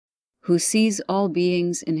who sees all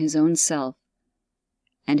beings in his own self,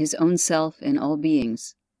 and his own self in all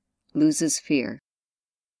beings, loses fear.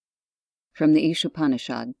 From the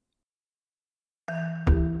Upanishad.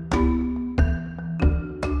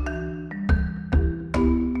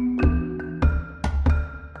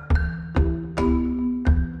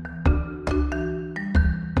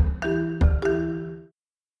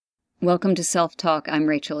 Welcome to Self-Talk. I'm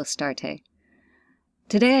Rachel Astarte.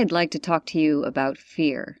 Today I'd like to talk to you about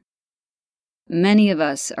fear. Many of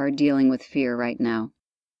us are dealing with fear right now.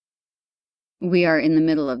 We are in the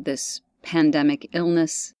middle of this pandemic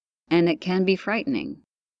illness, and it can be frightening.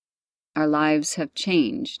 Our lives have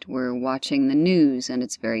changed. We're watching the news, and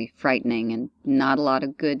it's very frightening, and not a lot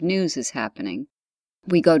of good news is happening.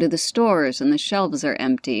 We go to the stores, and the shelves are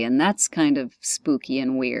empty, and that's kind of spooky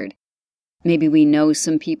and weird. Maybe we know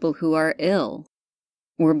some people who are ill.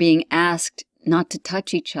 We're being asked not to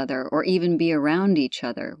touch each other or even be around each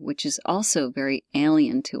other, which is also very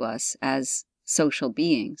alien to us as social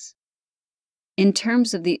beings. In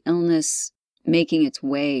terms of the illness making its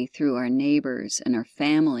way through our neighbors and our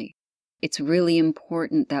family, it's really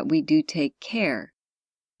important that we do take care.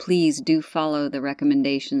 Please do follow the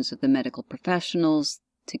recommendations of the medical professionals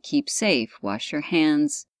to keep safe. Wash your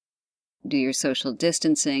hands, do your social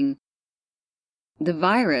distancing. The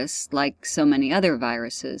virus, like so many other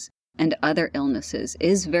viruses and other illnesses,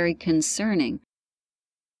 is very concerning.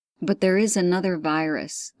 But there is another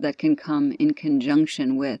virus that can come in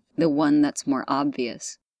conjunction with the one that's more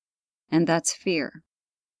obvious, and that's fear.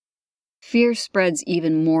 Fear spreads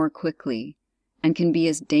even more quickly and can be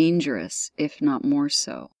as dangerous, if not more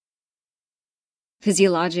so.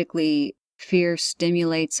 Physiologically, fear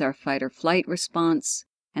stimulates our fight or flight response,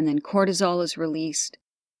 and then cortisol is released.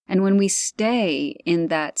 And when we stay in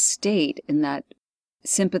that state, in that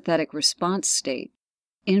sympathetic response state,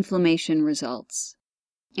 inflammation results.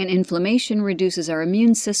 And inflammation reduces our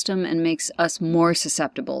immune system and makes us more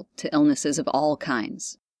susceptible to illnesses of all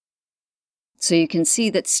kinds. So you can see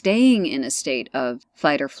that staying in a state of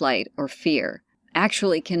fight or flight or fear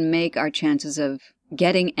actually can make our chances of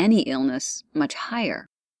getting any illness much higher.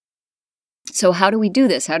 So how do we do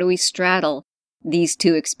this? How do we straddle these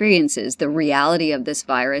two experiences, the reality of this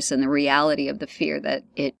virus and the reality of the fear that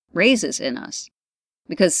it raises in us?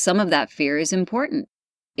 Because some of that fear is important.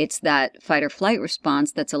 It's that fight or flight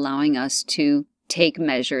response that's allowing us to take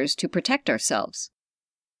measures to protect ourselves.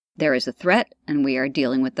 There is a threat, and we are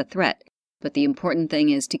dealing with the threat. But the important thing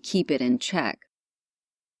is to keep it in check.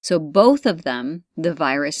 So both of them, the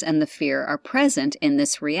virus and the fear, are present in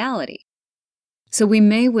this reality. So we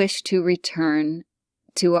may wish to return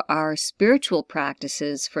to our spiritual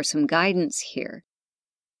practices for some guidance here.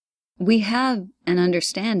 We have an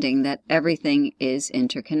understanding that everything is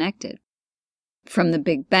interconnected. From the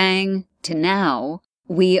Big Bang to now,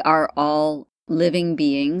 we are all living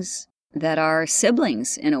beings that are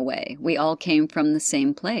siblings in a way. We all came from the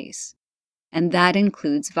same place. And that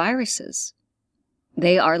includes viruses.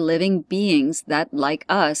 They are living beings that, like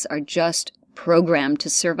us, are just programmed to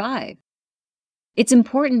survive. It's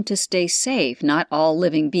important to stay safe. Not all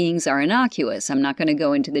living beings are innocuous. I'm not going to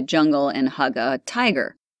go into the jungle and hug a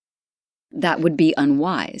tiger. That would be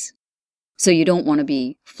unwise. So you don't want to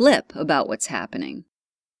be flip about what's happening.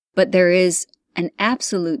 But there is an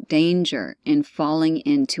absolute danger in falling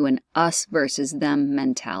into an us versus them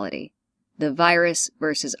mentality. The virus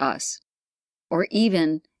versus us. Or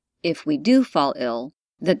even, if we do fall ill,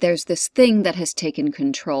 that there's this thing that has taken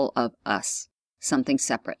control of us, something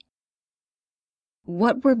separate.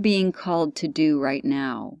 What we're being called to do right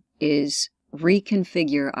now is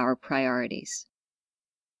reconfigure our priorities.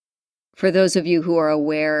 For those of you who are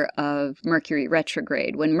aware of Mercury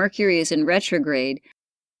retrograde, when Mercury is in retrograde,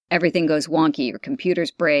 everything goes wonky. Your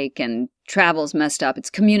computers break and travel's messed up. It's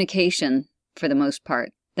communication, for the most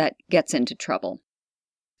part, that gets into trouble.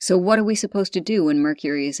 So what are we supposed to do when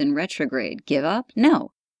Mercury is in retrograde? Give up?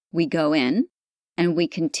 No. We go in and we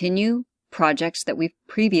continue projects that we've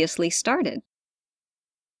previously started.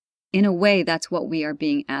 In a way, that's what we are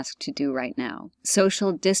being asked to do right now.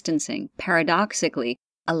 Social distancing, paradoxically,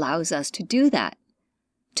 allows us to do that.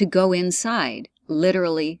 To go inside,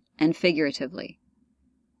 literally and figuratively.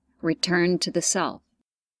 Return to the self.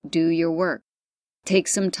 Do your work. Take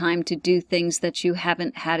some time to do things that you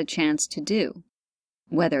haven't had a chance to do.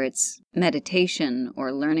 Whether it's meditation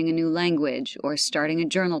or learning a new language or starting a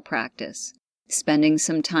journal practice, spending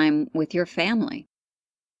some time with your family.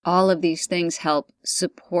 All of these things help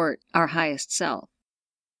support our highest self.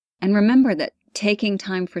 And remember that taking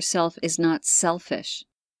time for self is not selfish.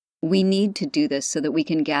 We need to do this so that we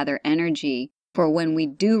can gather energy for when we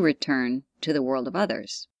do return to the world of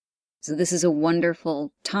others. So this is a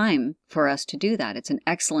wonderful time for us to do that. It's an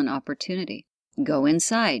excellent opportunity. Go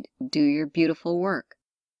inside, do your beautiful work.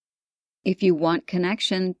 If you want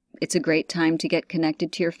connection, it's a great time to get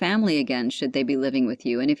connected to your family again, should they be living with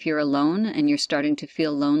you. And if you're alone and you're starting to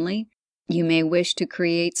feel lonely, you may wish to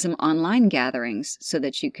create some online gatherings so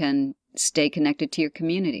that you can stay connected to your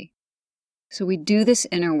community. So we do this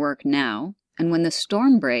inner work now, and when the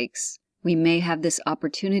storm breaks, we may have this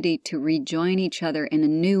opportunity to rejoin each other in a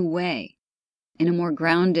new way, in a more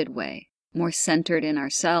grounded way, more centered in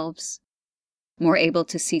ourselves, more able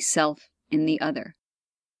to see self in the other.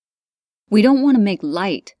 We don't want to make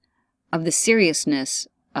light of the seriousness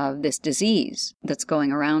of this disease that's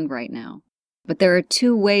going around right now. But there are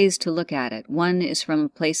two ways to look at it. One is from a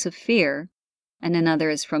place of fear, and another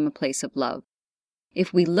is from a place of love.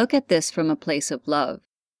 If we look at this from a place of love,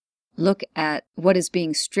 look at what is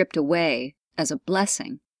being stripped away as a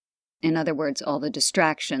blessing. In other words, all the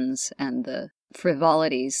distractions and the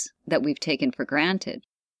frivolities that we've taken for granted.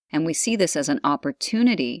 And we see this as an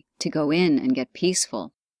opportunity to go in and get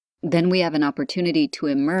peaceful. Then we have an opportunity to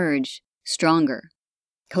emerge stronger,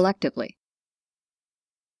 collectively.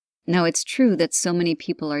 Now, it's true that so many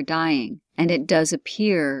people are dying, and it does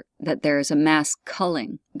appear that there is a mass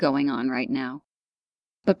culling going on right now.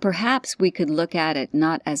 But perhaps we could look at it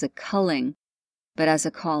not as a culling, but as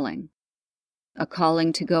a calling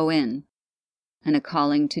to go in, and a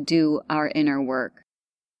calling to do our inner work.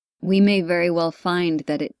 We may very well find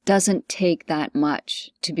that it doesn't take that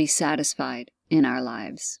much to be satisfied in our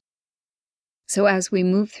lives. So as we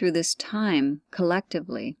move through this time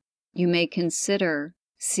collectively, you may consider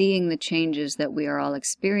seeing the changes that we are all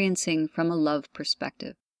experiencing from a love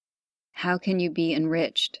perspective. How can you be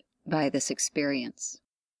enriched by this experience?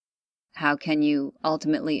 How can you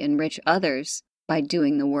ultimately enrich others by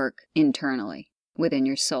doing the work internally, within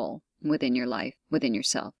your soul, within your life, within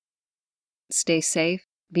yourself? Stay safe,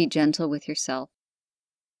 be gentle with yourself.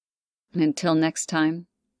 And until next time,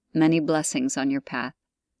 many blessings on your path.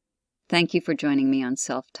 Thank you for joining me on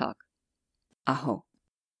Self Talk. Aho.